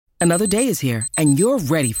Another day is here, and you're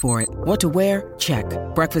ready for it. What to wear? Check.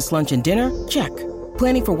 Breakfast, lunch, and dinner? Check.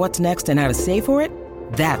 Planning for what's next and how to save for it?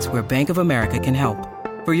 That's where Bank of America can help.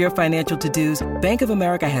 For your financial to-dos, Bank of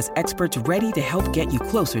America has experts ready to help get you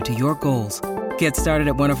closer to your goals. Get started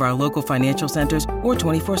at one of our local financial centers or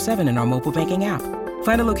 24/7 in our mobile banking app.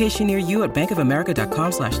 Find a location near you at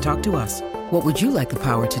bankofamerica.com/talktous. What would you like the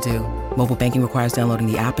power to do? Mobile banking requires downloading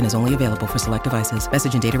the app and is only available for select devices.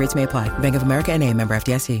 Message and data rates may apply. Bank of America N.A., member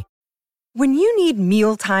FDIC. When you need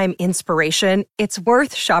mealtime inspiration, it's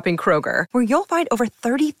worth shopping Kroger, where you'll find over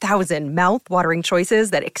 30,000 mouth-watering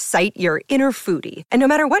choices that excite your inner foodie. And no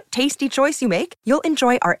matter what tasty choice you make, you'll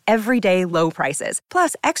enjoy our everyday low prices,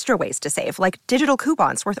 plus extra ways to save, like digital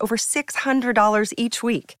coupons worth over $600 each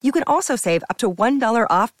week. You can also save up to $1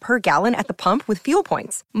 off per gallon at the pump with fuel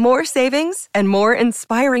points. More savings and more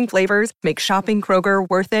inspiring flavors make shopping Kroger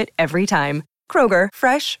worth it every time. Kroger,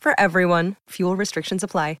 fresh for everyone. Fuel restrictions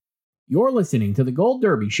apply. You're listening to The Gold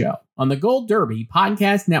Derby Show on the Gold Derby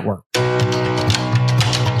Podcast Network.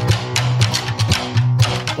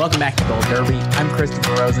 Welcome back to Gold Derby. I'm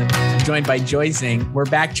Christopher Rosen. I'm joined by Joyce Singh. We're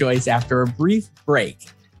back, Joyce, after a brief break.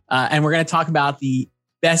 And we're going to talk about the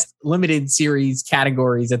best limited series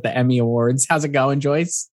categories at the Emmy Awards. How's it going,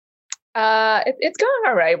 Joyce? It's going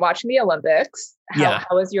all right. Watching the Olympics. How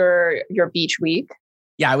was your beach week?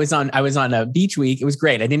 Yeah, I was on a beach week. It was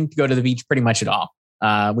great. I didn't go to the beach pretty much at all.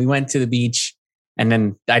 We went to the beach and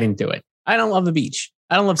then I didn't do it. I don't love the beach.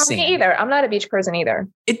 I don't love sand. Me either. I'm not a beach person either.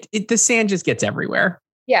 The sand just gets everywhere.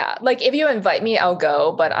 Yeah. Like if you invite me, I'll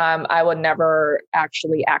go, but I would never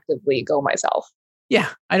actually actively go myself. Yeah,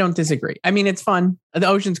 I don't disagree. I mean, it's fun. The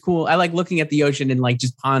ocean's cool. I like looking at the ocean and like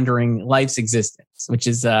just pondering life's existence, which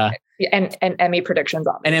is and Emmy predictions.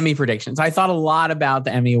 Obviously. And Emmy predictions. I thought a lot about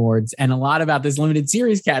the Emmy Awards and a lot about this limited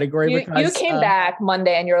series category. You came back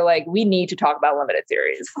Monday and you're like, we need to talk about limited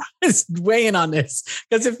series. Just weigh in on this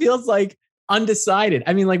because it feels like undecided.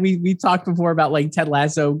 I mean, like we talked before about like Ted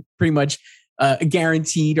Lasso, pretty much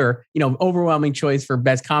guaranteed or overwhelming choice for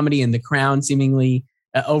best comedy, and The Crown seemingly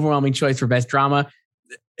overwhelming choice for best drama.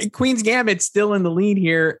 Queen's Gambit's still in the lead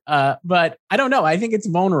here, but I don't know. I think it's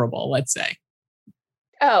vulnerable, let's say.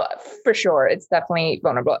 Oh, for sure. It's definitely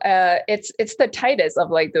vulnerable. It's the tightest of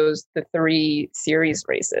like the three series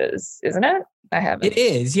races, isn't it? I haven't. It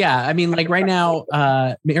is, yeah. I mean, like right now,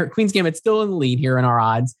 Queen's Gambit's still in the lead here in our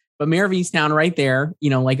odds, but Mayor of Easttown right there,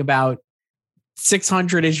 like about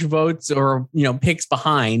 600-ish votes or, picks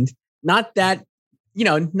behind. Not that,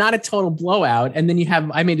 not a total blowout. And then you have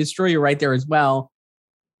I May Destroy You right there as well.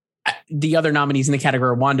 The other nominees in the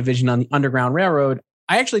category are WandaVision on the Underground Railroad.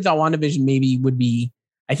 I actually thought WandaVision maybe would be,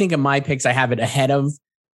 I think in my picks, I have it ahead of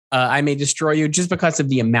I May Destroy You just because of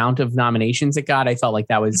the amount of nominations it got. I felt like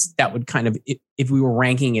that would kind of, if we were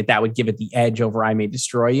ranking it, that would give it the edge over I May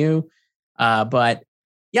Destroy You. But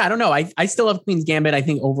yeah, I don't know. I still have Queen's Gambit. I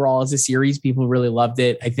think overall as a series, people really loved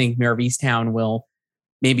it. I think Mayor of Easttown will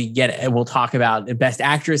maybe we'll talk about the best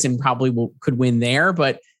actress and probably could win there.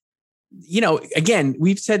 But again,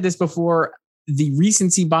 we've said this before, the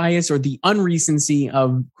recency bias or the unrecency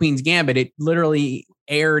of Queen's Gambit, it literally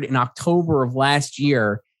aired in October of last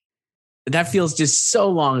year. That feels just so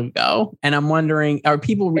long ago. And I'm wondering, are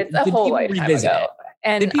people, it's a whole lifetime ago.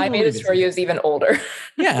 And I May Destroy You is even older.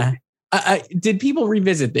 Yeah. Did people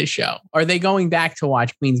revisit this show? Are they going back to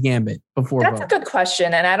watch Queen's Gambit before? That's a good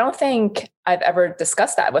question. And I don't think I've ever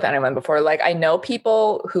discussed that with anyone before. Like I know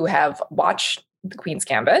people who have watched the Queen's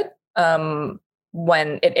Gambit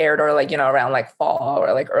when it aired or like, around like fall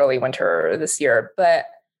or like early winter this year. But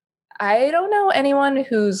I don't know anyone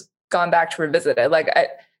who's gone back to revisit it.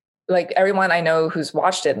 Like everyone I know who's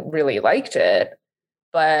watched it really liked it.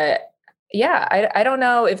 But yeah, I don't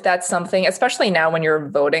know if that's something, especially now when you're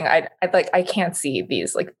voting, I can't see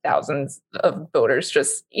these like thousands of voters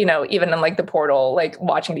just, even in like the portal, like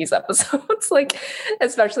watching these episodes, like,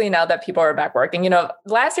 especially now that people are back working,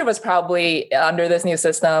 last year was probably under this new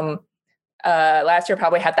system. Last year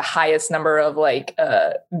probably had the highest number of like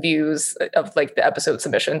views of like the episode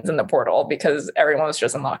submissions in the portal because everyone was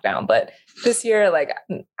just in lockdown. But this year, like,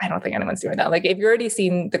 I don't think anyone's doing that. Like if you've already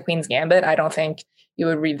seen the Queen's Gambit, I don't think you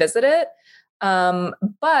would revisit it.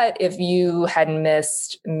 But if you had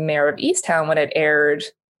missed Mayor of Easttown when it aired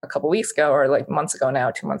a couple weeks ago or like months ago now,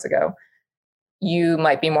 2 months ago, you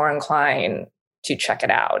might be more inclined to check it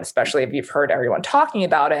out, especially if you've heard everyone talking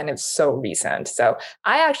about it and it's so recent. So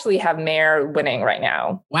I actually have Mayor winning right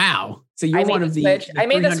now. Wow. So you're one of the I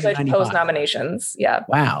made the switch post nominations. Yeah.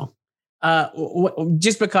 Wow.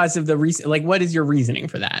 Just because of the recent, like, what is your reasoning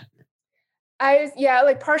for that?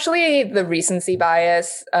 Like partially the recency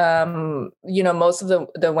bias. Most of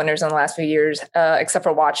the winners in the last few years, except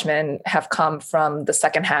for Watchmen, have come from the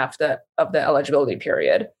second half of the eligibility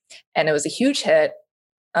period, and it was a huge hit.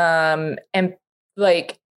 And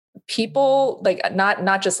like people, like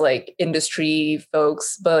not just like industry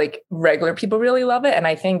folks, but like regular people really love it, and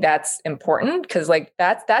I think that's important because like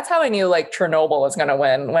that's how I knew like Chernobyl was going to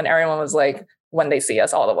win when everyone was like, when they see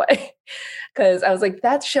us all the way, because I was like,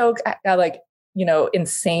 that show got like,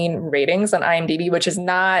 insane ratings on IMDb, which is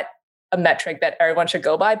not a metric that everyone should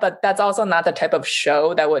go by, but that's also not the type of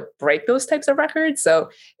show that would break those types of records. So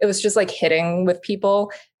it was just like hitting with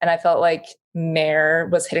people. And I felt like Mare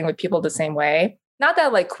was hitting with people the same way. Not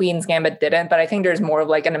that like Queen's Gambit didn't, but I think there's more of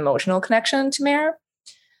like an emotional connection to Mare.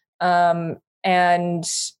 And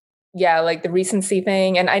yeah, like the recency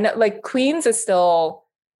thing. And I know like Queens is still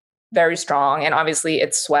very strong. And obviously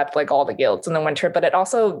it swept like all the guilds in the winter, but it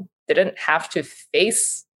also didn't have to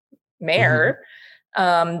face Mare.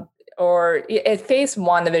 Or it faced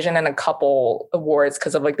WandaVision and a couple awards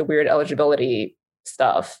because of like the weird eligibility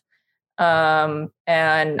stuff. And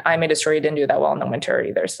I May Destroy You didn't do that well in the winter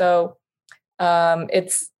either. So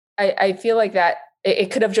I feel like that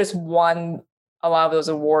it could have just won a lot of those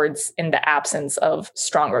awards in the absence of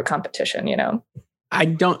stronger competition, I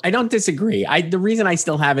don't disagree. The reason I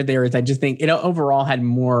still have it there is I just think it overall had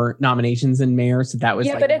more nominations than Mare. So that was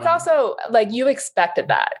but it's also like you expected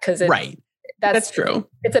that because right. That's true.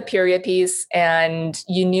 It's a period piece and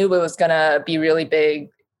you knew it was going to be really big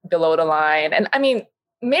below the line. And I mean,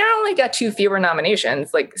 Mare only got 2 fewer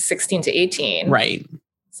nominations, like 16 to 18. Right.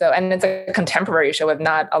 So, and it's a contemporary show with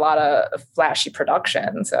not a lot of flashy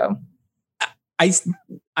production. So I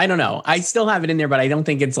don't know. I still have it in there, but I don't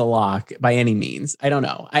think it's a lock by any means. I don't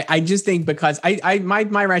know. I just think because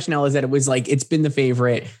my rationale is that it was like, it's been the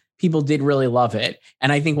favorite. People did really love it.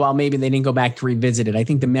 And I think while maybe they didn't go back to revisit it, I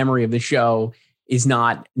think the memory of the show is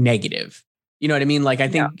not negative. You know what I mean? Like I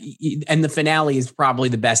think, and the finale is probably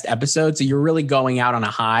the best episode. So you're really going out on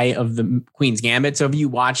a high of the Queen's Gambit. So if you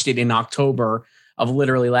watched it in October of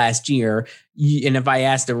literally last year, and if I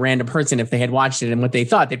asked a random person if they had watched it and what they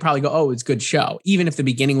thought, they'd probably go, oh, it's a good show. Even if the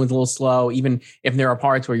beginning was a little slow, even if there are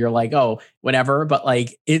parts where you're like, oh, whatever, but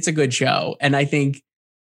like, it's a good show. And I think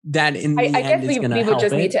that in the I end guess we would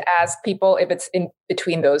just need to ask people if it's in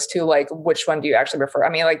between those two, like which one do you actually prefer? I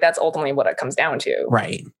mean, like that's ultimately what it comes down to.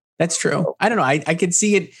 Right. That's true. I don't know. I could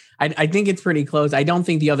see it. I think it's pretty close. I don't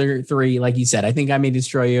think the other 3, like you said, I think I May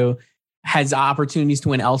Destroy You has opportunities to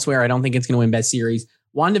win elsewhere. I don't think it's going to win Best Series.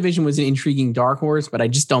 WandaVision was an intriguing dark horse, but I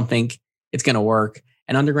just don't think it's going to work.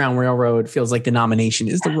 And Underground Railroad feels like the nomination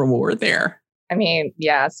is the reward there. I mean,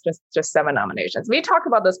 yeah, it's just 7 nominations. We talked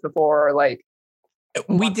about this before, like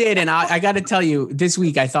we did. And I got to tell you, this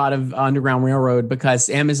week I thought of Underground Railroad because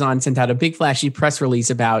Amazon sent out a big flashy press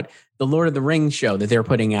release about the Lord of the Rings show that they're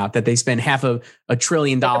putting out, that they spent $500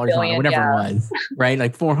 billion on it, whatever it was, right?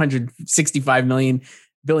 Like $465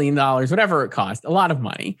 billion, whatever it cost, a lot of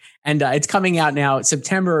money. And it's coming out now,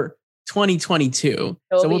 September 2022.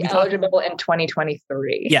 It'll be eligible in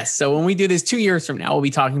 2023. Yes. So when we do this 2 years from now, we'll be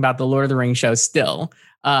talking about the Lord of the Rings show still.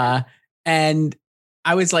 And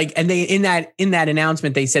I was like, and they in that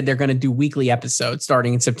announcement, they said they're going to do weekly episodes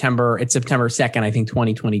starting in September. It's September 2nd, I think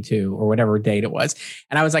 2022 or whatever date it was.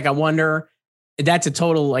 And I was like, I wonder, that's a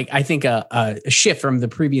total, like, I think a shift from the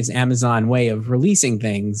previous Amazon way of releasing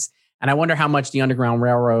things. And I wonder how much the Underground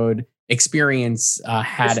Railroad experience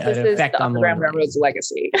had an effect on the Underground Railroad's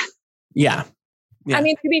legacy. Yeah. I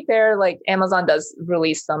mean, to be fair, like Amazon does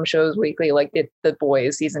release some shows weekly, like The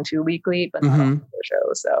Boys season 2 weekly, but not all the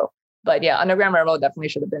shows. So, but yeah, Underground Railroad definitely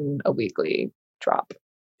should have been a weekly drop.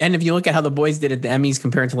 And if you look at how The Boys did at the Emmys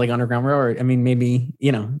compared to like Underground Railroad, I mean, maybe,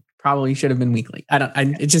 probably should have been weekly.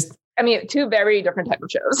 I mean, 2 very different type of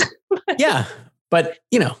shows. Yeah. But,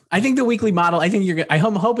 I think the weekly model,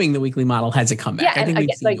 I'm hoping the weekly model has a comeback. Yeah, I think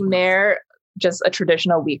like Mare, just a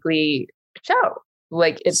traditional weekly show.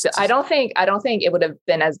 Like I don't think it would have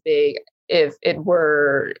been as big if it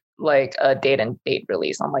were like a date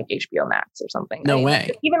release on like HBO Max or something. No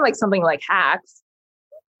way. Even like something like Hacks,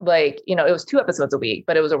 like, it was 2 episodes a week,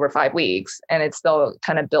 but it was over 5 weeks and it still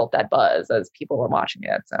kind of built that buzz as people were watching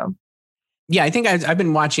it. So. Yeah, I think I've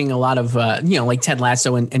been watching a lot of, like Ted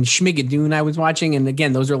Lasso and Schmigadoon I was watching. And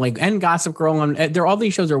again, those are like, and Gossip Girl. All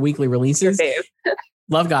these shows are weekly releases.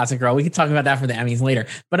 Love Gossip Girl. We could talk about that for the Emmys later.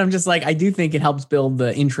 But I'm just like, I do think it helps build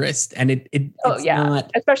the interest. And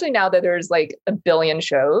especially now that there's like a billion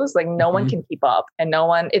shows, like no one can keep up. And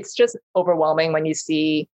it's just overwhelming when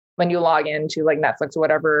you log into like Netflix or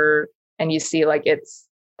whatever, and you see like it's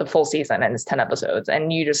the full season and it's 10 episodes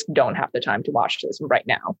and you just don't have the time to watch this right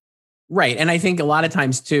now. Right. And I think a lot of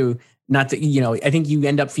times too, not to, I think you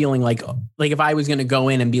end up feeling like if I was going to go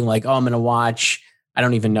in and be like, oh, I'm going to watch, I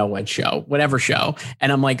don't even know what show, whatever show.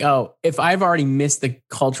 And I'm like, oh, if I've already missed the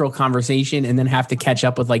cultural conversation and then have to catch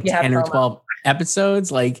up with like 10 or 12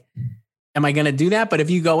 episodes, like, am I going to do that? But if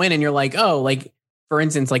you go in and you're like, oh, like, for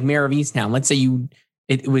instance, like Mare of Easttown, let's say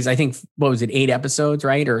it was, I think, what was it, 8 episodes,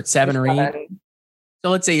 right? Or 7 or 8. So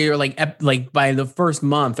let's say you're like by the first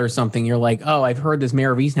month or something, you're like, oh, I've heard this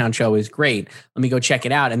Mare of Easttown show is great. Let me go check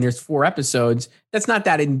it out. And there's 4 episodes. That's not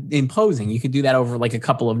that imposing. You could do that over like a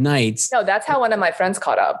couple of nights. No, that's how one of my friends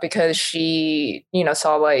caught up, because she,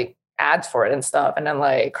 saw like ads for it and stuff. And then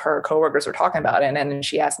like her coworkers were talking about it. And then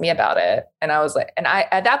she asked me about it. And I was like,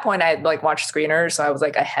 at that point I had like watched screeners. So I was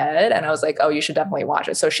like ahead, and I was like, oh, you should definitely watch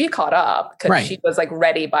it. So she caught up because she was like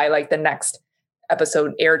ready by like the next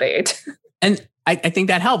episode air date. And I think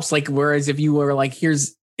that helps. Like, whereas if you were like,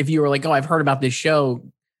 oh, I've heard about this show,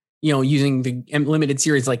 using the limited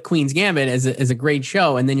series like Queen's Gambit as a great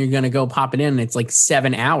show, and then you're going to go pop it in and it's like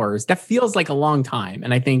 7 hours. That feels like a long time.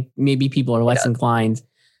 And I think maybe people are less inclined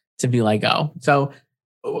to be like, oh, so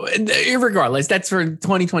regardless, that's for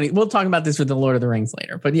 2020. We'll talk about this with the Lord of the Rings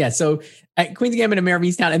later. But yeah, so at Queen's Gambit and Mare of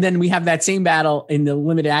Easttown, and then we have that same battle in the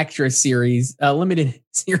limited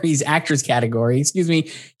series actress category. Excuse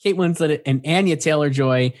me, Kate Winslet and Anya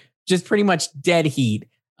Taylor-Joy, just pretty much dead heat.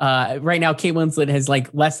 Right now, Kate Winslet has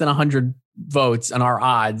like less than 100 votes on our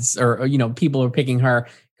odds, or people are picking her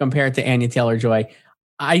compared to Anya Taylor-Joy.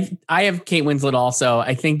 I have Kate Winslet also.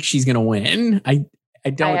 I think she's going to win. I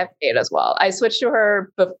have Kate as well. I switched to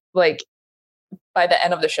her, but like by the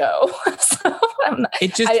end of the show. So I'm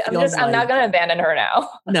not going to abandon her now.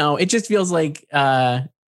 No, it just feels like Anya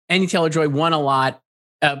Taylor-Joy won a lot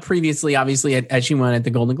previously, obviously, as she won at the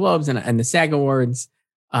Golden Globes and the SAG Awards.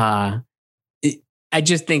 I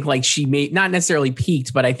just think like she may not necessarily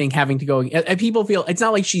peaked, but I think having to go, people feel it's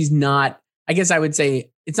not like she's not. I guess I would say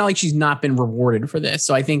it's not like she's not been rewarded for this.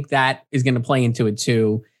 So I think that is going to play into it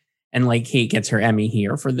too. And like Kate gets her Emmy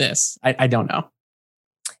here for this. I don't know.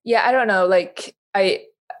 Yeah, I don't know. Like I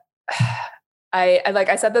like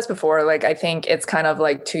I said this before. Like I think it's kind of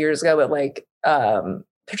like 2 years ago with like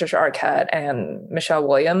Patricia Arquette and Michelle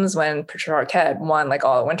Williams, when Patricia Arquette won like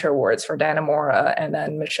all the Winter Awards for Dannemora, and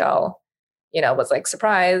then Michelle, was like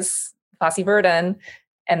surprise Fosse Verdon,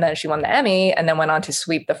 and then she won the Emmy, and then went on to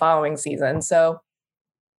sweep the following season. So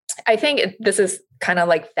I think this is kind of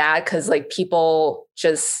like that, because like people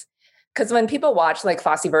just. Because when people watch like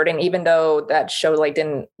Fosse Verdon, even though that show like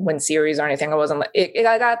didn't win series or anything, it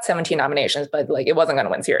got 17 nominations, but like it wasn't going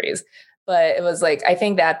to win series. But it was like, I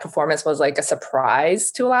think that performance was like a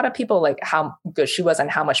surprise to a lot of people, like how good she was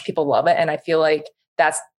and how much people love it. And I feel like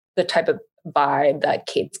that's the type of vibe that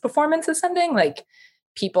Kate's performance is sending. Like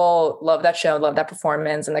people love that show, love that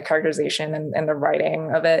performance and the characterization and the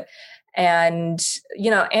writing of it. And,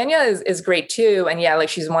 Anya is great too. And yeah, like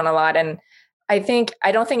she's won a lot. And I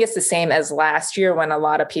don't think it's the same as last year, when a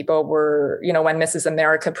lot of people were, when Mrs.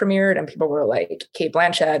 America premiered and people were like Cate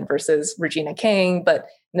Blanchett versus Regina King, but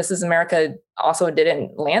Mrs. America also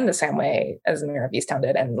didn't land the same way as Mare of Easttown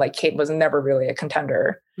did. And like Cate was never really a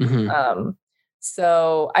contender. Mm-hmm.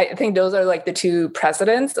 So I think those are like the two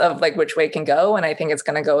precedents of like which way it can go. And I think it's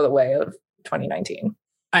going to go the way of 2019.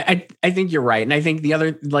 I think you're right. And I think the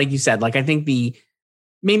other, like you said, like I think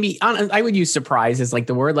I would use surprise as like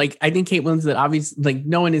the word. Like I think Kate Winslet, obviously, like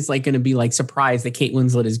no one is like going to be like surprised that Kate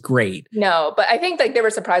Winslet is great. No, but I think like they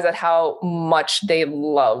were surprised at how much they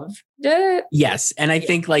loved it. Yes, and I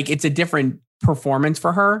think like it's a different performance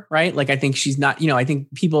for her, right? Like I think she's not. I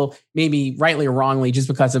think people maybe rightly or wrongly, just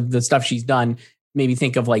because of the stuff she's done, maybe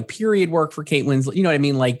think of like period work for Kate Winslet. You know what I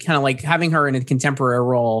mean? Like kind of like having her in a contemporary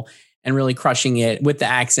role and really crushing it with the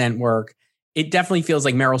accent work. It definitely feels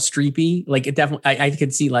like Meryl Streepy. Like it definitely, I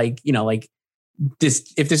could see like, like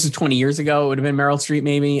this, if this was 20 years ago, it would have been Meryl Streep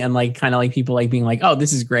maybe. And like, kind of like people like being like, oh,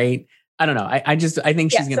 this is great. I don't know. I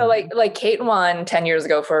think she's going to. So like Kate won 10 years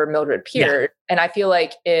ago for Mildred Pierce. Yeah. And I feel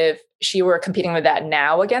like if she were competing with that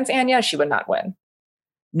now against Anya, she would not win.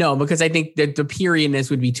 No, because I think that the periodness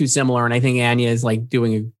would be too similar. And I think Anya is like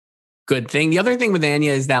doing a good thing. The other thing with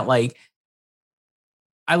Anya is that like,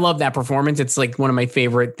 I love that performance. It's like one of my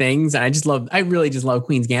favorite things. And I really just love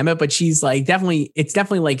Queen's Gambit, but she's like it's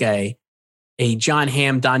definitely like a John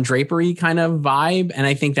Hamm, Don Drapery kind of vibe. And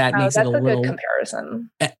I think that makes it a little good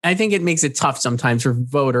comparison. I think it makes it tough sometimes for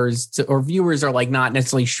voters or viewers are like not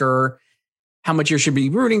necessarily sure how much you should be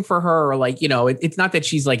rooting for her, or like, it's not that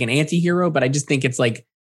she's like an anti-hero, but I just think it's like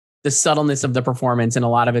the subtleness of the performance and a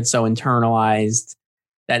lot of it's so internalized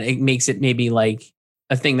that it makes it maybe like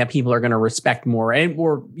a thing that people are going to respect more, and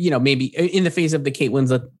or maybe in the face of the Kate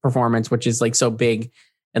Winslet performance, which is like so big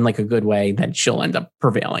in like a good way, that she'll end up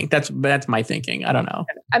prevailing. That's my thinking. I don't know.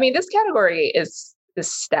 I mean, this category is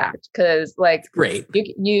stacked because like great.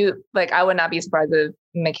 You like, I would not be surprised if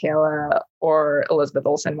Michaela or Elizabeth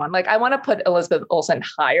Olsen won. Like, I want to put Elizabeth Olsen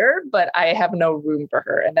higher, but I have no room for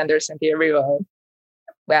her. And then there's Cynthia Erivo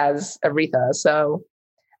as Aretha. So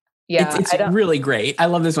yeah, it's really great. I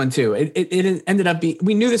love this one too. It ended up being,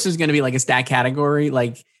 we knew this was going to be like a stat category,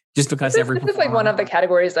 like just because this is like one of the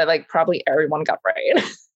categories that like probably everyone got right.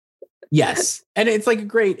 Yes. And it's like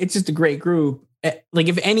it's just a great group. Like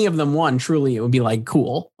if any of them won, truly, it would be like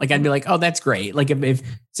cool. Like I'd be like, oh, that's great. Like if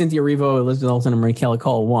Cynthia Erivo, Elizabeth Olsen, and Michaela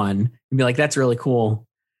Cole won, I'd be like, that's really cool.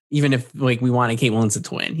 Even if like we wanted Kate Winslet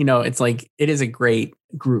to win, it's like, it is a great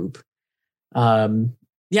group.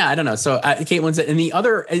 Yeah, I don't know. So Kate Winslet and the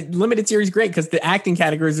other limited series, great because the acting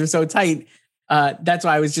categories are so tight. That's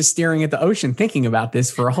why I was just staring at the ocean thinking about this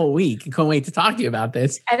for a whole week. I couldn't wait to talk to you about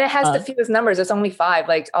this. And it has the fewest numbers. It's only 5.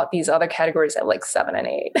 Like these other categories have like 7 and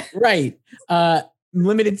 8. Right.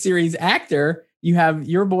 Limited series actor, you have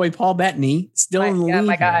your boy Paul Bettany still in the lead.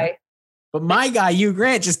 My guy. But my guy, Hugh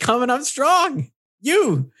Grant, just coming up strong.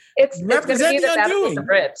 It's represent the Undoing. The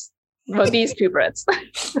Brits. Well, these two Brits.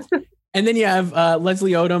 And then you have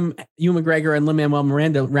Leslie Odom, Ewan McGregor, and Lin-Manuel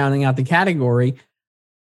Miranda rounding out the category.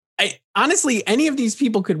 Honestly, any of these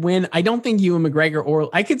people could win. I don't think Ewan McGregor, or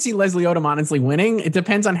I could see Leslie Odom honestly winning. It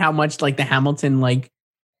depends on how much like the Hamilton like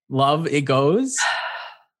love it goes.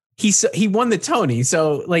 He won the Tony,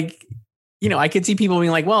 so like I could see people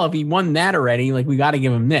being like, well, if he won that already, like we got to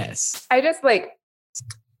give him this. I just like,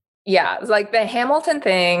 yeah, like the Hamilton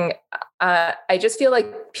thing. I just feel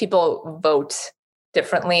like people vote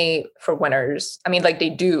differently for winners. I mean, like they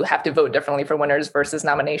do have to vote differently for winners versus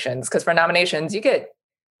nominations, because for nominations you get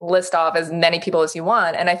list off as many people as you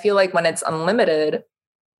want, and I feel like when it's unlimited,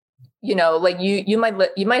 like you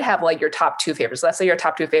might have like your top 2 favorites. Let's say your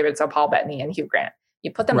top 2 favorites are Paul Bettany and Hugh Grant.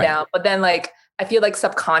 You put them down, but then like I feel like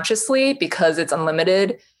subconsciously, because it's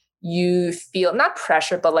unlimited, you feel not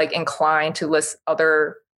pressure, but like inclined to list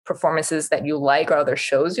other performances that you like or other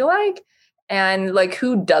shows you like. And like,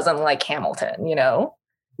 who doesn't like Hamilton,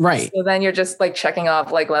 Right. So then you're just like checking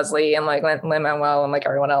off like Leslie and like Lin-Manuel and like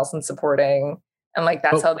everyone else and supporting. And like,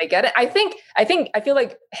 that's how they get it. I feel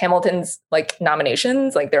like Hamilton's like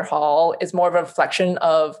nominations, like their haul is more of a reflection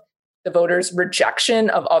of the voters' rejection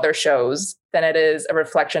of other shows than it is a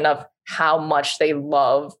reflection of how much they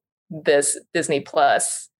love this Disney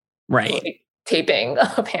Plus taping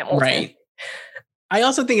of Hamilton. Right. I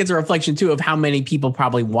also think it's a reflection too of how many people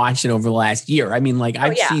probably watched it over the last year. I mean, like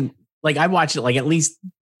I've seen, like I watched it like at least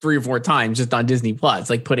 3 or 4 times just on Disney Plus,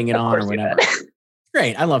 like putting it on or whatever.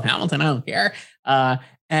 Great. I love Hamilton. I don't care.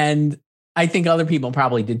 And I think other people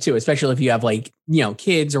probably did too, especially if you have like,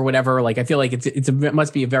 kids or whatever. Like, I feel like it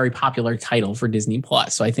must be a very popular title for Disney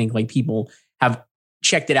Plus. So I think like people have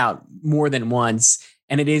checked it out more than once.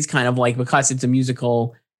 And it is kind of like, because it's a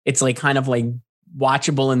musical, it's like kind of like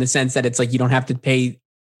watchable in the sense that it's like, you don't have to pay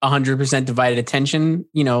 100% divided attention,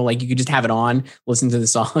 like you could just have it on, listen to the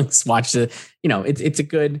songs, watch the, it's a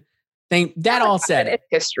good thing. That all said, it's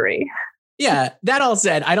history. Yeah. That all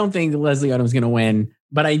said, I don't think Leslie Odom's going to win,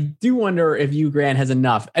 but I do wonder if Hugh Grant has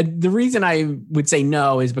enough. The reason I would say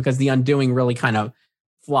no is because The Undoing really kind of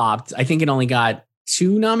flopped. I think it only got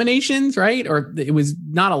 2 nominations, right? Or it was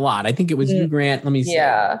not a lot. I think it was Hugh Grant. Let me see.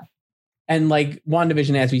 Yeah. And like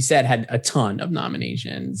WandaVision, as we said, had a ton of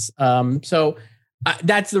nominations. So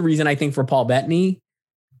that's the reason I think for Paul Bettany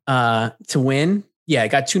to win. Yeah, it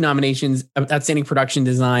got 2 nominations: Outstanding Production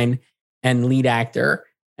Design and Lead Actor.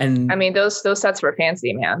 And I mean, those sets were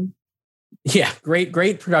fancy, man. Yeah,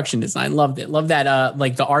 great production design. Loved it. Love that.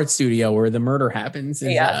 Like the art studio where the murder happens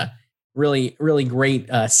is really, really great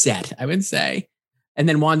set, I would say. And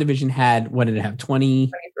then WandaVision had, what did it have?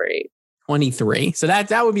 23. So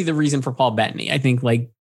that would be the reason for Paul Bettany. I think like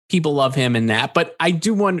people love him in that, but I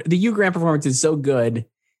do wonder, the Hugh Grant performance is so good.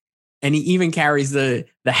 And he even carries the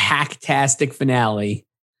hacktastic finale.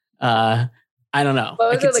 I don't know.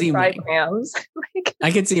 I could see him winning.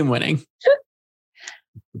 I could see him winning.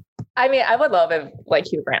 I mean, I would love if like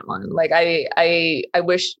Hugh Grant won. Like I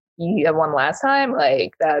wish he had won last time.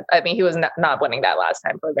 Like that. I mean, he was not winning that last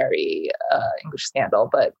time for a very English Scandal.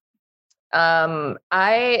 But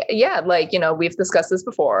we've discussed this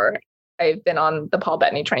before. I've been on the Paul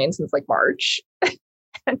Bettany train since like March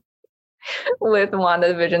with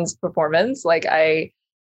WandaVision's performance. Like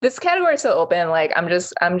this category is so open. Like I'm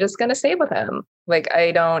just gonna stay with him. Like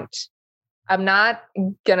I'm not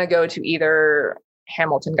gonna go to either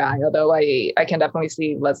Hamilton guy, although I can definitely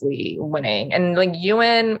see Leslie winning. And like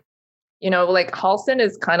Ewan, you know, like Halston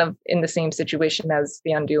is kind of in the same situation as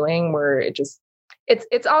The Undoing, where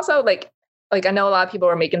it's also like I know a lot of people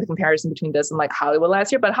are making the comparison between this and like Hollywood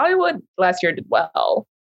last year, but Hollywood last year did well.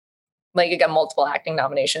 Like it got multiple acting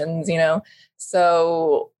nominations, you know?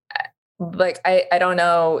 So like, I don't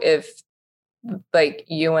know if like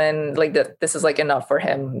Ewan, like this is like enough for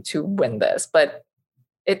him to win this, but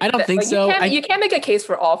I don't think so. You can't make a case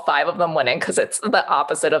for all 5 of them winning because it's the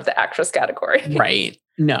opposite of the actress category. Right.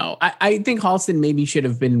 No, I think Halston maybe should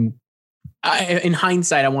have been, in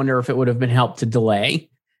hindsight, I wonder if it would have been helped to delay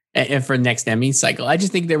for next Emmy cycle. I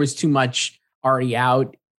just think there was too much already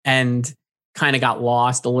out and kind of got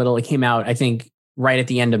lost a little. It came out, I think, right at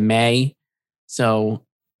the end of May. So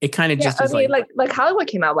it kind of just was like Hollywood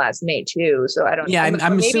came out last May too. So I don't know. Yeah,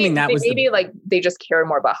 I'm assuming that was maybe like they just care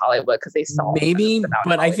more about Hollywood because they saw maybe,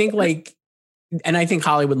 but I think like, and I think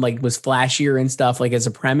Hollywood like was flashier and stuff like as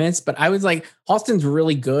a premise, but I was like, Halston's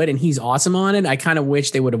really good and he's awesome on it. I kind of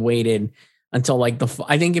wish they would have waited until like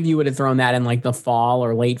I think if you would have thrown that in like the fall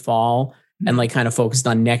or late fall and like kind of focused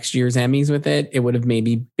on next year's Emmys with it, it would have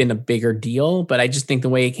maybe been a bigger deal. But I just think the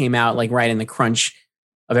way it came out, like right in the crunch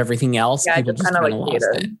of everything else, people just kind of lost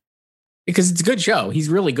it. Because it's a good show. He's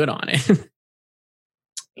really good on it.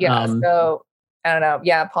 Yeah. So I don't know.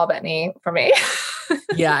 Yeah, Paul Bettany for me.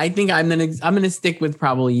 Yeah, I think I'm gonna stick with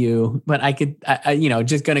probably you, but I could,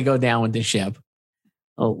 just gonna go down with the ship.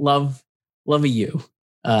 Love a you.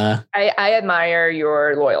 I admire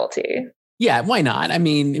your loyalty. Yeah, why not? I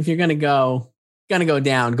mean, if you're gonna go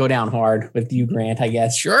down hard with you, Grant, I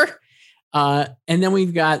guess. Sure. And then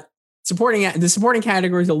we've got the supporting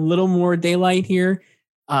category is a little more daylight here.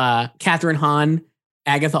 Catherine Hahn,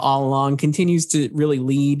 Agatha All Along continues to really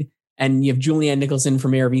lead. And you have Julianne Nicholson from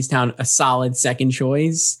Mayor of Easttown, a solid second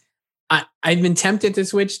choice. I've been tempted to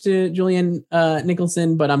switch to Julianne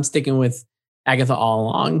Nicholson, but I'm sticking with Agatha All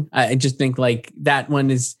Along. I just think like that one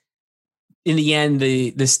is, in the end,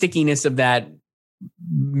 the stickiness of that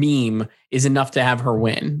meme is enough to have her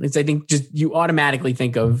win. It's, I think, just you automatically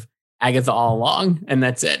think of Agatha All Along, and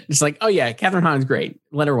that's it. It's like, oh yeah, Catherine Hahn's great.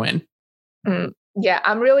 Let her win. Yeah,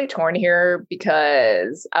 I'm really torn here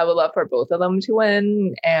because I would love for both of them to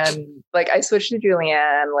win. And like I switched to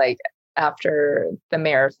Julianne like after the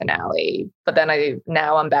Mayor finale, but then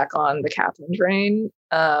I'm back on the Catherine train.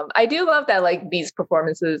 I do love that like these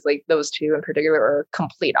performances, like those two in particular, are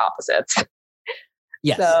complete opposites.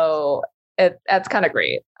 Yes. So that's kind of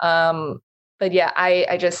great. But yeah,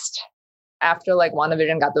 I just, after like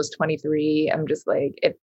WandaVision got those 23, I'm just like,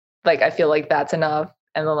 I feel like that's enough.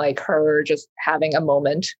 And then like her just having a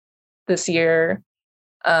moment this year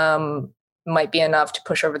might be enough to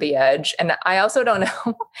push over the edge. And I also don't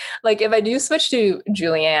know, like if I do switch to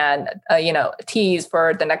Julianne, tease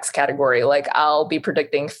for the next category, like I'll be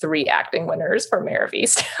predicting 3 acting winners for Mayor of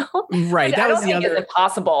Easttown. Right. That was the other. It's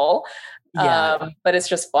impossible. Yeah. But it's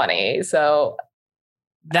just funny. So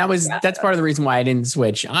that's part of the reason why I didn't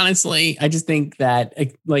switch. Honestly, I just think that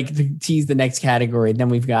like to tease the next category, then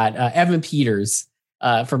we've got Evan Peters.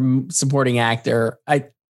 From supporting actor.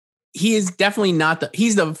 He is definitely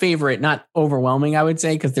he's the favorite, not overwhelming, I would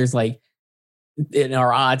say, because there's like in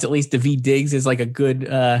our odds, at least Daveed Diggs is like a good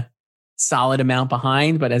solid amount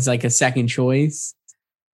behind, but as like a second choice,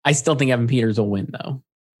 I still think Evan Peters will win though.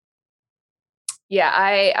 Yeah,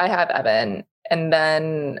 I have Evan. And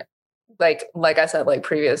then like I said, like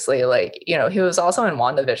previously, like, he was also in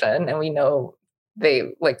WandaVision, and we know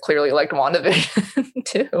they like clearly liked WandaVision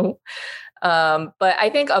too. But I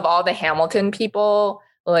think of all the Hamilton people,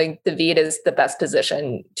 like Daveed is the best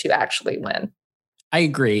position to actually win. I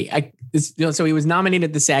agree. So he was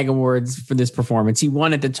nominated at the SAG Awards for this performance. He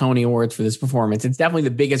won at the Tony Awards for this performance. It's definitely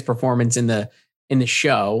the biggest performance in the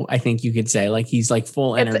show. I think you could say like he's like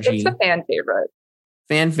full energy. It's a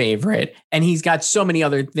fan favorite. And he's got so many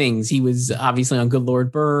other things. He was obviously on Good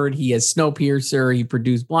Lord Bird. He has Snowpiercer. He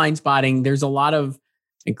produced Blind Spotting. There's a lot of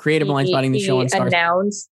creative Blind Spotting the show on Starz. He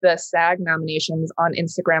announced the SAG nominations on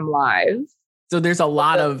Instagram Live. So there's a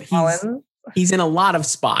lot of he's in a lot of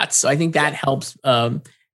spots. So I think that helps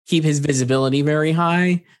keep his visibility very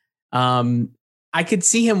high. I could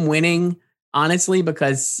see him winning, honestly,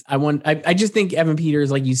 because I just think Evan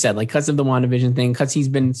Peters, like you said, like because of the WandaVision thing, because he's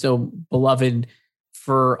been so beloved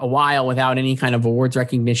for a while without any kind of awards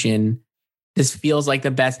recognition, this feels like the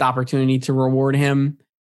best opportunity to reward him.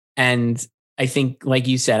 And I think, like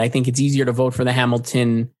you said, I think it's easier to vote for the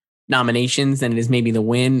Hamilton nominations than it is maybe the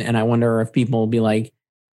win. And I wonder if people will be like,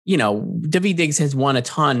 Daveed Diggs has won a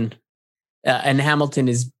ton and Hamilton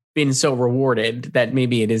has been so rewarded that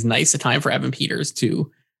maybe it is nice a time for Evan Peters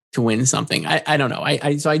to to win something. I don't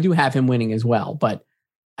know. So I do have him winning as well, but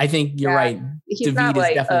I think you're right. He's not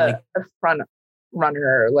like a front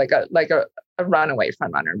runner, like a runaway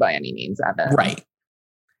front runner by any means, Evan. Right.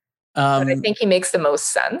 But I think he makes the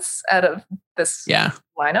most sense out of this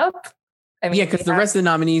lineup. I mean, because the rest of the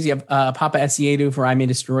nominees, you have Papa Essiedu for I May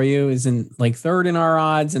Destroy You is in like third in our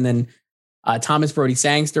odds, and then Thomas Brody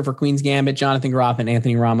Sangster for Queen's Gambit, Jonathan Groff and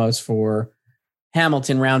Anthony Ramos for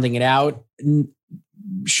Hamilton rounding it out.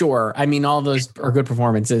 Sure. I mean, all of those are good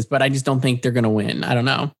performances, but I just don't think they're going to win. I don't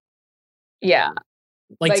know. Yeah.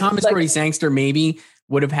 Like Thomas Brody Sangster maybe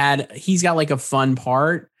would have he's got like a fun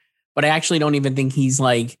part, but I actually don't even think he's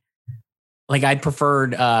like I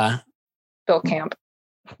preferred Bill Camp.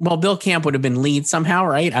 Well, Bill Camp would have been lead somehow,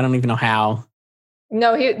 right? I don't even know how.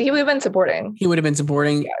 No, he would have been supporting. He would have been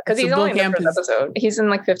supporting. Yeah, because he's only in the first episode. He's in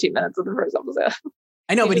like 15 minutes of the first episode.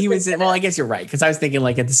 I know, but he was, I guess you're right. Because I was thinking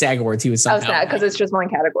like at the SAG Awards, he was somehow. Oh, because it's just one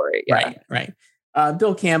category. Yeah. Right.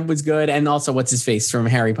 Bill Camp was good. And also, what's his face from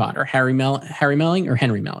Harry Potter? Harry Melling or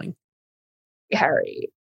Henry Melling? Harry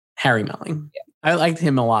Melling. Yeah. I liked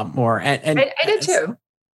him a lot more. And I did too.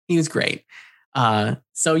 He was great.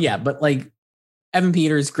 So yeah, but like Evan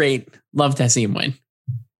Peters, great. Love to see him win.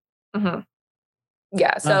 Mm-hmm.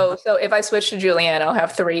 Yeah. So if I switch to Julianne, I'll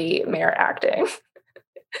have 3 Mayor acting.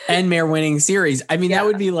 And Mayor winning series. I mean, that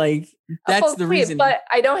would be like, that's the reason. But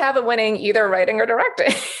I don't have it winning either writing or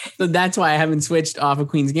directing. So that's why I haven't switched off of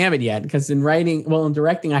Queen's Gambit yet. Because in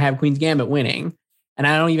directing, I have Queen's Gambit winning. And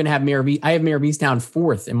I don't even have I have Mayor of Easttown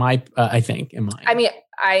 4th in my, I think, in mine. I mean,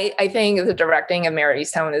 I think the directing of Mayor of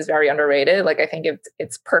Easttown is very underrated. Like, I think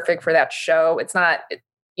it's perfect for that show. It's not,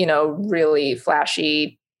 really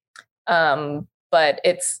flashy. But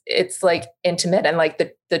it's like intimate, and like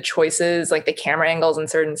the choices, like the camera angles in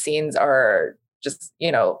certain scenes are just,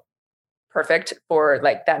 perfect for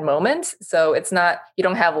like that moment. So it's not, you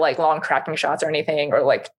don't have like long tracking shots or anything, or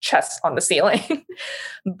like chests on the ceiling.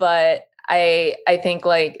 But I think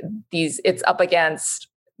like it's up against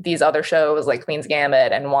these other shows like Queen's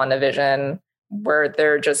Gambit and WandaVision, where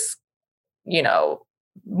they're just,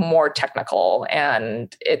 more technical.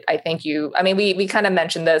 And I think we kind of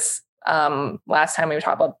mentioned this last time we were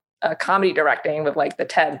talking about comedy directing with like the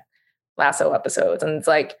Ted Lasso episodes, and it's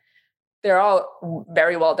like they're all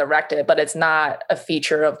very well directed, but it's not a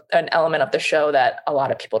feature of an element of the show that a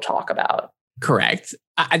lot of people talk about. Correct.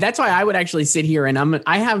 That's why I would actually sit here and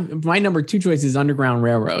I have my number 2 choice is Underground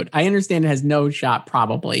Railroad. I understand it has no shot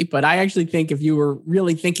probably, but I actually think if you were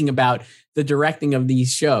really thinking about the directing of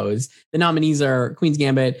these shows, the nominees are Queen's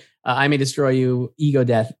Gambit, I May Destroy You, Ego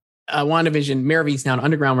Death, WandaVision, Mayor of Easttown,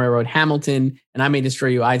 Underground Railroad, Hamilton, and I May Destroy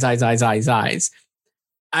You, Eyes, Eyes, Eyes, Eyes, Eyes.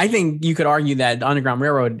 I think you could argue that Underground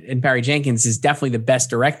Railroad and Barry Jenkins is definitely the best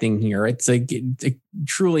directing here. It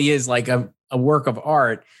truly is like a work of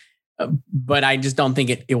art, but I just don't think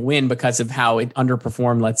it'll win because of how it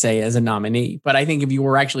underperformed, let's say, as a nominee. But I think if you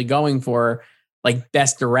were actually going for like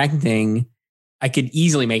best directing, I could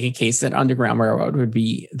easily make a case that Underground Railroad would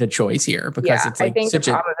be the choice here because it's like I think the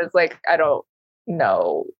problem is like, I don't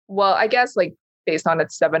know. Well, I guess like based on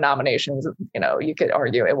its 7 nominations, you could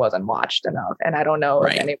argue it wasn't watched enough. And I don't know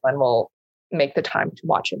if anyone will make the time to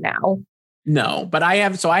watch it now. No, but I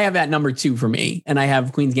have that number 2 for me, and I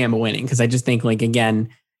have Queen's Gambit winning because I just think like, again,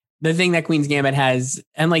 the thing that Queen's Gambit has,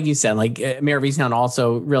 and like you said, like Mayor of Easttown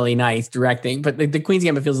also really nice directing, but the Queen's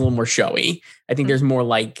Gambit feels a little more showy. I think there's more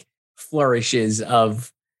like flourishes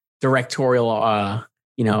of directorial,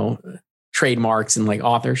 trademarks and like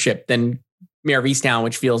authorship than Mayor of Easttown,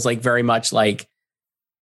 which feels like very much like,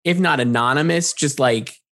 if not anonymous, just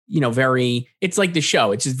like, very, it's like the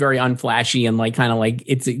show. It's just very unflashy and like, kind of like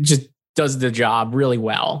it just does the job really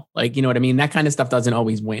well. Like, you know what I mean? That kind of stuff doesn't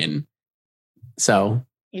always win. So.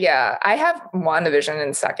 Yeah, I have WandaVision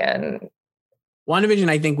in second. WandaVision,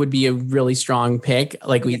 I think, would be a really strong pick.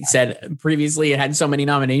 Like we said previously, it had so many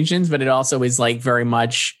nominations, but it also is like very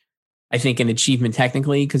much, I think, an achievement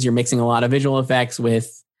technically, because you're mixing a lot of visual effects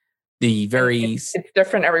with the very... It's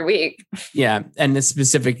different every week. Yeah, and the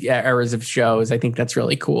specific eras of shows. I think that's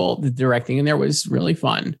really cool. The directing in there was really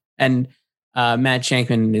fun. And Matt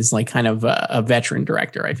Shankman is like kind of a veteran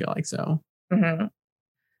director, I feel like, so. Mm-hmm.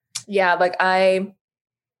 Yeah,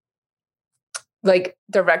 like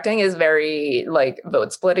directing is very like vote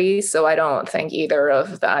splitty, so I don't think either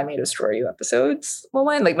of the I May Destroy You episodes will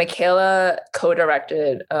win. Like Michaela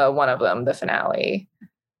co-directed one of them, the finale.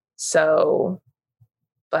 So,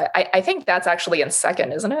 but I think that's actually in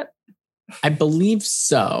second, isn't it? I believe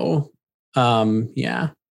so. Yeah.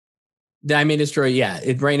 The I May Destroy You. Yeah.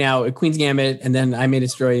 Right now, Queen's Gambit, and then I May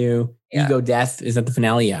Destroy You. Yeah. Ego Death is at the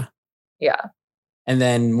finale. Yeah. Yeah. and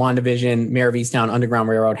then WandaVision, Mayor of Easttown, Underground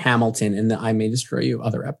Railroad, Hamilton, and the I May Destroy You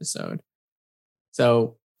other episode.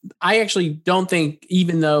 So I actually don't think,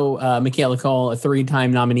 even though Michaela Cole, a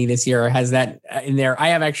 3-time nominee this year, has that in there. I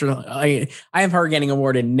have her getting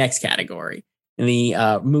awarded next category in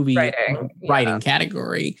the movie writing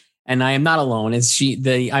category, and I am not alone. As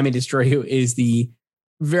the I May Destroy You is the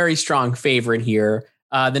very strong favorite here.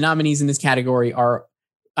 The nominees in this category are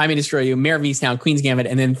I May Destroy You, Mayor of Easttown, Queen's Gambit,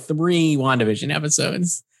 and then 3 WandaVision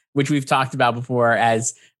episodes, which we've talked about before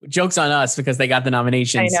as jokes on us because they got the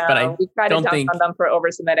nominations. I know. But I we tried don't to think on them for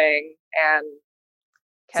oversubmitting, and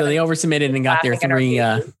so they oversubmitted and got their 3.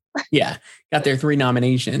 Got their 3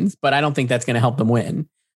 nominations. But I don't think that's going to help them win.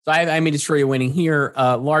 So I May Destroy You winning here,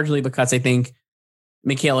 largely because I think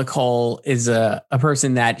Michaela Cole is a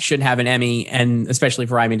person that should have an Emmy, and especially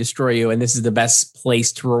for I May Destroy You, and this is the best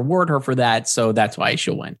place to reward her for that. So that's why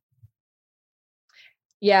she'll win.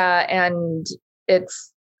 Yeah, and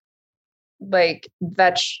it's like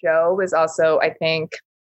that show is also, I think,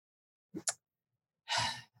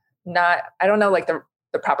 not, I don't know like the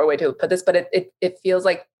proper way to put this, but it feels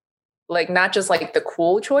like not just like the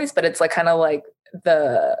cool choice, but it's like kind of like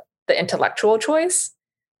the intellectual choice,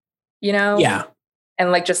 you know? Yeah.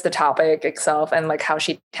 And like just the topic itself and like how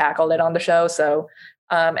she tackled it on the show. So,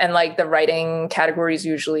 and like the writing categories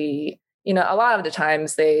usually, you know, a lot of the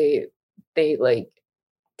times they like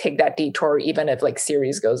take that detour, even if like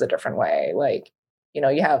series goes a different way. Like, you know,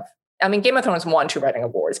 you have, I mean, Game of Thrones won 2 writing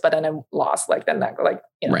awards, but then it lost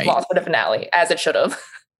lost for the finale, as it should have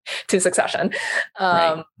to Succession.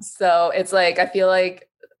 So it's like, I feel like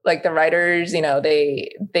the writers, you know, they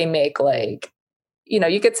make like, you know,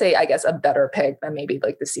 you could say, I guess, a better pick than maybe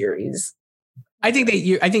like the series. I think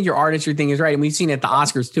your artistry thing is right. And we've seen it at the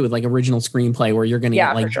Oscars too, with like original screenplay where you're going to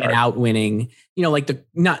get out winning, you know, like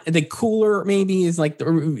the cooler maybe is like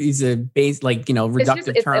is a base, like, you know,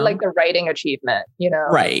 reductive term. It's like the writing achievement, you know?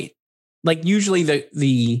 Right. Like usually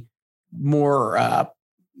the more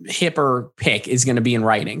hipper pick is going to be in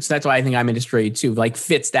writing. So that's why I think I May Destroy You too, like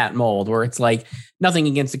fits that mold where it's like nothing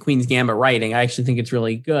against the Queen's Gambit writing. I actually think it's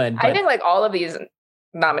really good. I think like all of these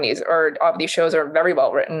nominees or all of these shows are very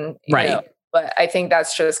well written. You know? But I think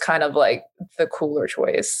that's just kind of like the cooler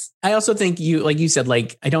choice. I also think like you said,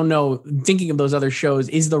 like, I don't know, thinking of those other shows,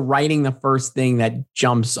 is the writing the first thing that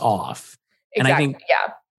jumps off? Exactly. And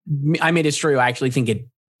I think I May Destroy You, I actually think it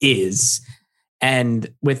is.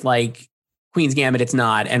 And with like Queen's Gambit, it's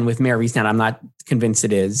not. And with Mayor of Easttown, I'm not convinced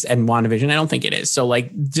it is. And WandaVision, I don't think it is. So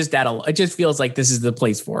like just that, it just feels like this is the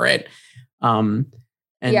place for it. I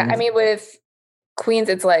mean, with Queens,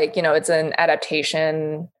 it's like, you know, it's an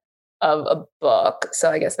adaptation of a book. So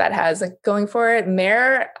I guess that has like going for it.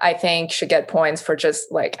 Mayor, I think, should get points for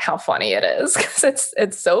just like how funny it is. Cause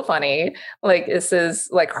it's so funny. Like this is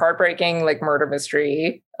like heartbreaking, like murder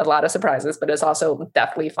mystery, a lot of surprises, but it's also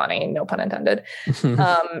deathly funny, no pun intended.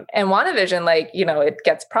 And WandaVision, like, you know, it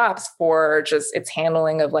gets props for just its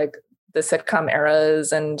handling of like the sitcom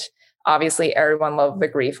eras, and obviously everyone loved the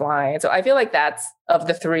grief line. So I feel like that's, of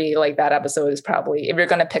the 3, like that episode is probably, if you're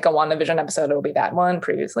going to pick a WandaVision episode, it'll be that one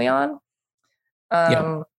previously on.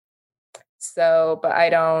 So, but I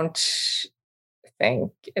don't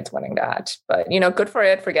think it's winning that, but you know, good for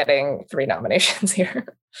it for getting 3 nominations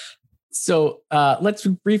here. So let's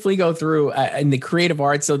briefly go through in the creative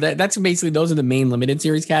arts. So that's basically, those are the main limited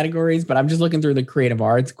series categories, but I'm just looking through the creative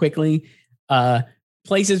arts quickly.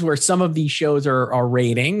 Places where some of these shows are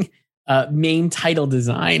rating. Main title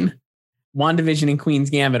design, WandaVision and Queen's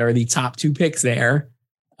Gambit are the top 2 picks there.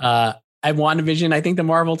 At WandaVision, I think the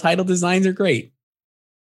Marvel title designs are great.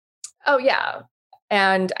 Oh yeah.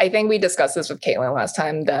 And I think we discussed this with Caitlin last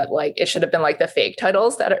time that like it should have been like the fake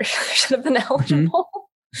titles that should have been eligible.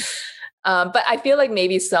 But I feel like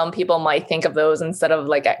maybe some people might think of those instead of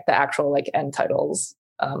like the actual like end titles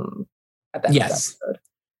at the end of the episode.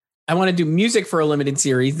 I want to do music for a limited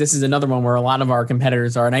series. This is another one where a lot of our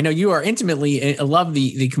competitors are, and I know you are intimately love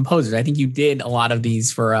the composers. I think you did a lot of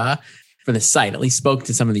these for the site. At least spoke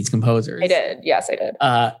to some of these composers. I did. Yes, I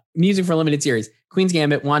did. Music for a limited series: Queen's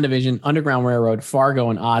Gambit, WandaVision, Underground Railroad, Fargo,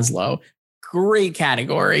 and Oslo. Great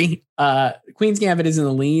category. Queen's Gambit is in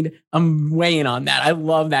the lead. I'm weighing on that. I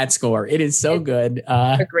love that score. It is so good.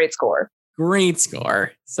 A great score. Great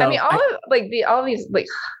score. So I mean, all of these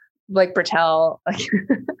like Bertel, like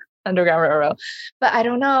Underground Railroad, but I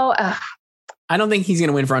don't know. I don't think he's going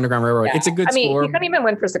to win for Underground Railroad. Yeah. It's a good score. He couldn't even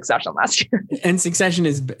win for Succession last year. And Succession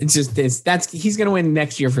he's going to win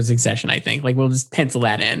next year for Succession. I think we'll just pencil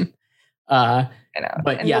that in. I know.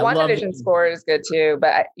 But and the WandaVision score is good too.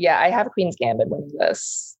 But I have Queen's Gambit winning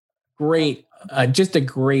this. Great. Just a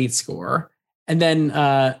great score. And then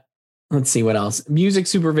Let's see what else. Music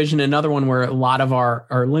Supervision, another one where a lot of our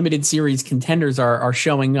limited series contenders are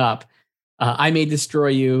showing up. I May Destroy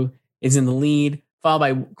You is in the lead, followed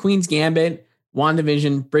by Queen's Gambit,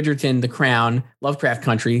 WandaVision, Bridgerton, The Crown, Lovecraft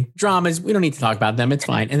Country. Dramas, we don't need to talk about them. It's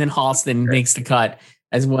fine. And then Halston makes the cut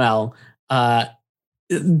as well. I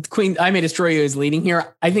May Destroy You is leading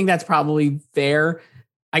here. I think that's probably fair.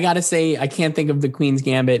 I got to say, I can't think of the Queen's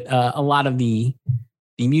Gambit. A lot of the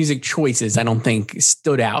music choices, I don't think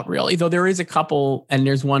stood out really, though there is a couple, and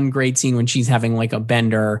there's one great scene when she's having like a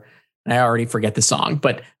bender. I already forget the song,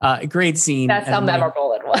 but a great scene. That's how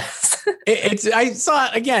memorable it was. I saw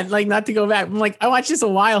it again, like not to go back. I'm like, I watched this a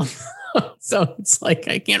while ago, so it's like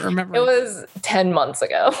I can't remember. It was 10 months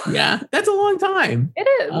ago. Yeah, that's a long time. It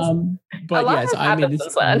is. But yes, I mean,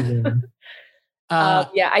 since then.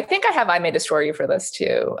 I think I have I May Destroy You for this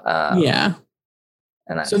too. Yeah.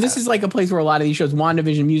 So this is like a place where a lot of these shows,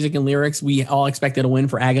 WandaVision, music and lyrics, we all expected a win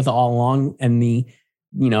for Agatha all along. And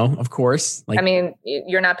of course, like, I mean,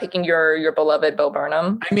 you're not picking your beloved Bo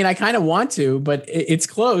Burnham. I mean, I kind of want to, but it's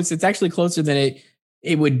close. It's actually closer than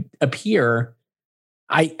it would appear.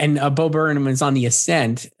 Bo Burnham is on the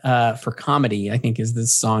ascent for comedy, I think is the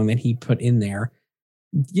song that he put in there.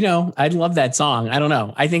 I'd love that song. I don't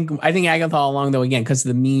know. I think Agatha all along, though, again, because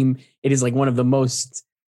of the meme, it is like one of the most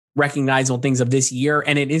recognizable things of this year.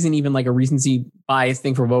 And it isn't even like a recency bias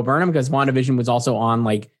thing for Bo Burnham, because WandaVision was also on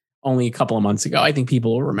like only a couple of months ago. I think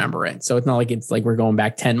people will remember it. So it's not like it's like we're going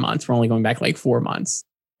back 10 months. We're only going back like 4 months.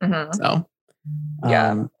 Mm-hmm. So,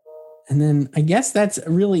 yeah. And then I guess that's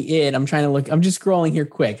really it. I'm trying to look, I'm just scrolling here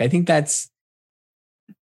quick. I think that's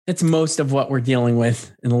most of what we're dealing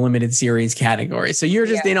with in the limited series category. So you're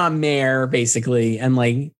just in on Mare basically. And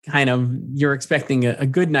like kind of, you're expecting a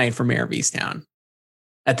good night for Mare of Easttown.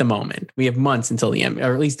 At the moment, we have months until the end,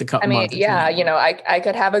 or at least a couple. I mean, months. Yeah, I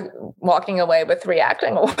could have walking away with 3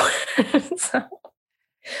 acting awards. So.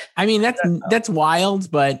 I mean, that's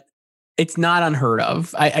wild, but it's not unheard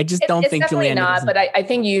of. I just don't think Julianne. Not, but I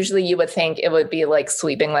think usually you would think it would be like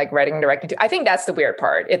sweeping, like writing and directing too. I think that's the weird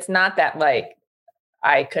part. It's not that like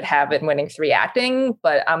I could have it winning 3 acting,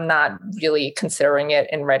 but I'm not really considering it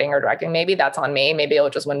in writing or directing. Maybe that's on me. Maybe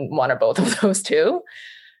it'll just win one or both of those two.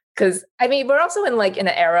 Because I mean, we're also in like an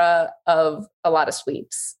era of a lot of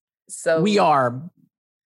sweeps. So we are,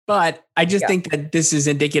 but I just think that this is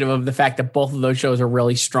indicative of the fact that both of those shows are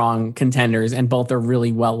really strong contenders and both are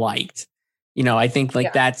really well liked. I think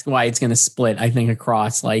like that's why it's going to split. I think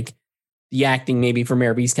across like the acting, maybe for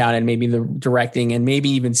Mare of Easttown, and maybe the directing, and maybe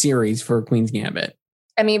even series for Queen's Gambit.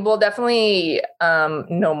 I mean, we'll definitely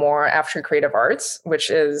know more after Creative Arts, which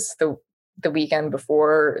is the weekend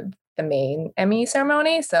before the main Emmy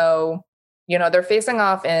ceremony. So, they're facing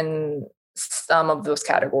off in some of those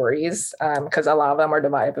categories because a lot of them are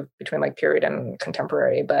divided between like period and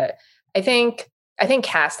contemporary. But I think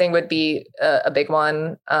casting would be a big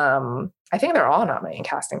one. I think they're all nominating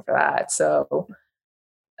casting for that. So,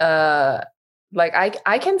 like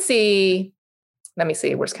I can see. Let me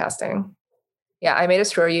see. Where's casting? Yeah, I May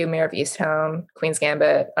Destroy You, Mare of Easttown, Queen's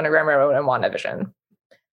Gambit, Underground Railroad, and WandaVision.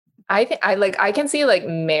 I think I can see like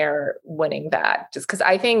Mare winning that, just because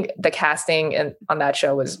I think the casting on that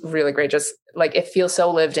show was really great. Just like it feels so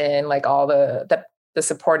lived in, like all the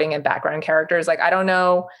supporting and background characters. Like I don't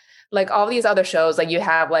know, like all these other shows, like you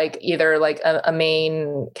have like either like a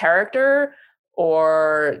main character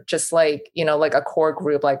or just like like a core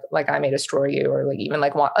group, like I May Destroy You, or like even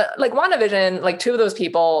like WandaVision. Like 2 of those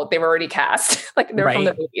people they were already cast, like they're from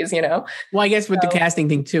the movies. Well, I guess with the casting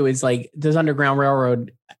thing too is like does Underground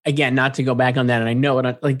Railroad. Again, not to go back on that, and I know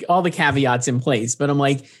it, like all the caveats in place, but I'm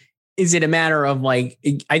like, is it a matter of like,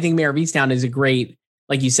 I think Mare of Easttown is a great,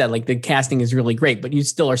 like you said, like the casting is really great, but you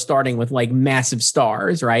still are starting with like massive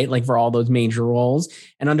stars, right? Like for all those major roles.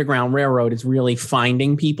 And Underground Railroad is really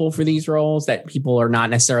finding people for these roles that people are not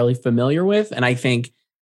necessarily familiar with. And I think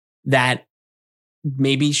that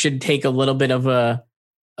maybe should take a little bit of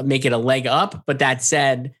make it a leg up. But that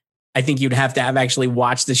said, I think you'd have to have actually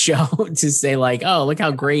watched the show to say like, oh, look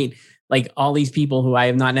how great, like all these people who I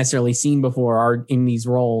have not necessarily seen before are in these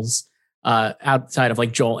roles outside of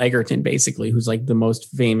like Joel Egerton, basically, who's like the most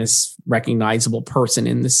famous, recognizable person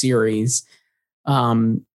in the series.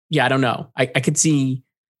 I don't know. I could see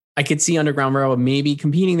Underground Railroad maybe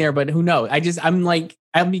competing there, but who knows? I'm like,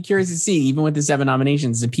 I'll be curious to see, even with the 7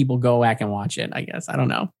 nominations, if people go back and watch it, I guess. I don't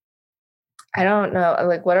know.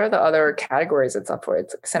 Like, what are the other categories it's up for?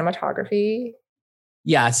 It's cinematography.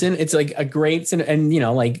 Yeah, it's like a great, and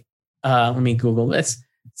let me Google this.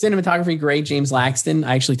 Cinematography, great. James Laxton.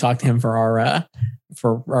 I actually talked to him for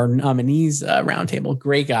our nominees roundtable.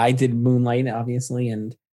 Great guy. Did Moonlight, obviously,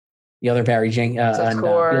 and the other Barry Jenkins.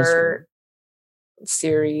 Score,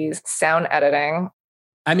 series, sound editing.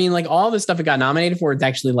 I mean, like all the stuff it got nominated for, it's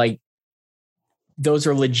actually like those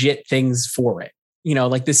are legit things for it. You know,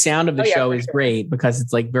 like the sound of the show is great because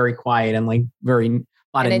it's like very quiet and like a lot of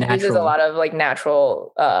natural. And it uses a lot of like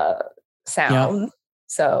natural sound. Yeah.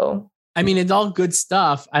 So I mean, it's all good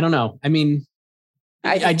stuff. I don't know. I mean,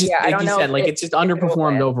 I just like you said, like it's just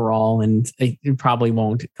underperformed overall, and it probably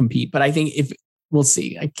won't compete. But I think we'll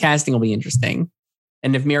see, casting will be interesting,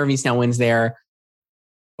 and if Mare of Easttown wins there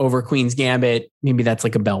over Queen's Gambit, maybe that's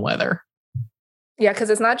like a bellwether. Yeah,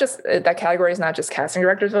 because it's not just that category is not just casting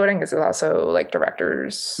directors voting; it's also like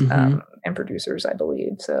directors and producers, I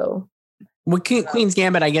believe. So, with Queen's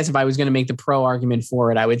Gambit, I guess if I was going to make the pro argument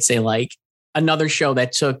for it, I would say like another show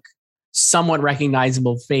that took somewhat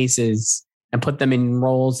recognizable faces and put them in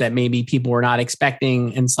roles that maybe people were not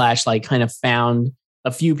expecting, and / like kind of found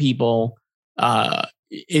a few people.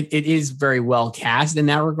 It is very well cast in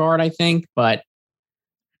that regard, I think, but.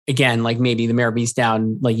 Again, like maybe the Mare of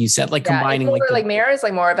Easttown, like you said, like combining like Mare is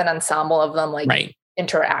like more of an ensemble of them, like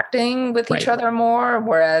interacting with each other more.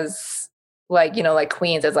 Whereas like, you know, like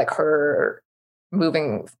Queens is like her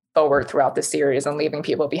moving forward throughout the series and leaving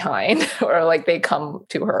people behind, or like they come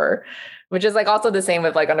to her, which is like also the same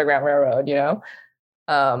with like Underground Railroad, you know?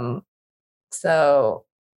 So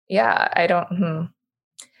yeah, I don't,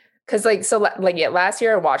 cause like, so like, yeah, last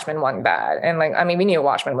year Watchmen won that. And like, I mean, we knew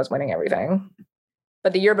Watchmen was winning everything.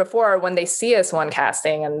 But the year before, When They See Us won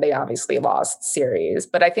casting, and they obviously lost series.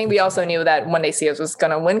 But I think we also knew that When They See Us was going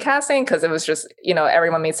to win casting because it was just, you know,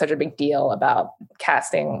 everyone made such a big deal about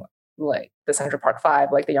casting like the Central Park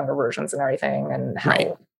Five, like the younger versions and everything, and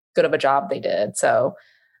how good of a job they did. So,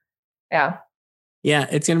 yeah. Yeah,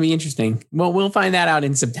 it's going to be interesting. Well, we'll find that out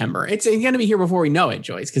in September. It's going to be here before we know it,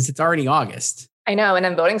 Joyce, because it's already August. I know. And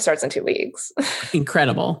then voting starts in 2 weeks.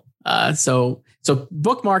 Incredible. So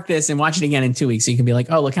bookmark this and watch it again in 2 weeks. So you can be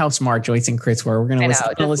like, oh, look how smart Joyce and Chris were. We're going to listen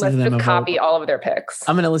to them. Just copy all of their picks.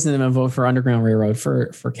 I'm going to listen to them and vote for Underground Railroad for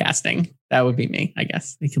casting. That would be me, I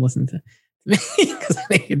guess. They can listen to me because I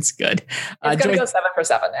think it's good. It's going to go 7 for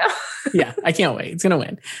 7 now. Yeah, I can't wait. It's going to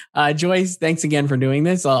win. Joyce, thanks again for doing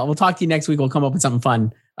this. We'll talk to you next week. We'll come up with something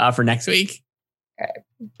fun for next week. Okay.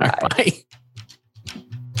 All right, bye.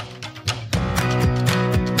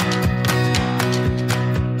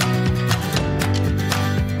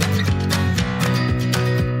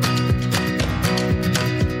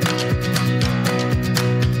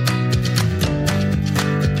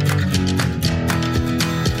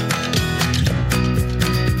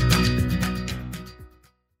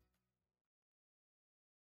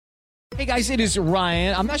 Hey guys, it is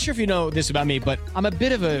Ryan. I'm not sure if you know this about me, but I'm a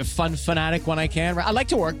bit of a fun fanatic when I can. I like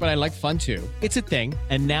to work, but I like fun too. It's a thing.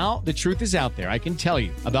 And now the truth is out there. I can tell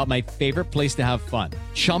you about my favorite place to have fun.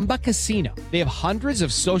 Chumba Casino. They have hundreds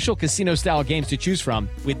of social casino style games to choose from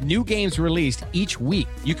with new games released each week.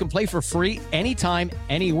 You can play for free anytime,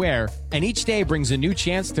 anywhere. And each day brings a new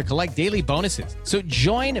chance to collect daily bonuses. So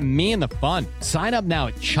join me in the fun. Sign up now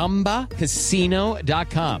at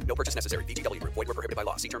ChumbaCasino.com. No purchase necessary. VGW Group. Void where prohibited by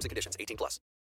law. See terms and conditions. 18+.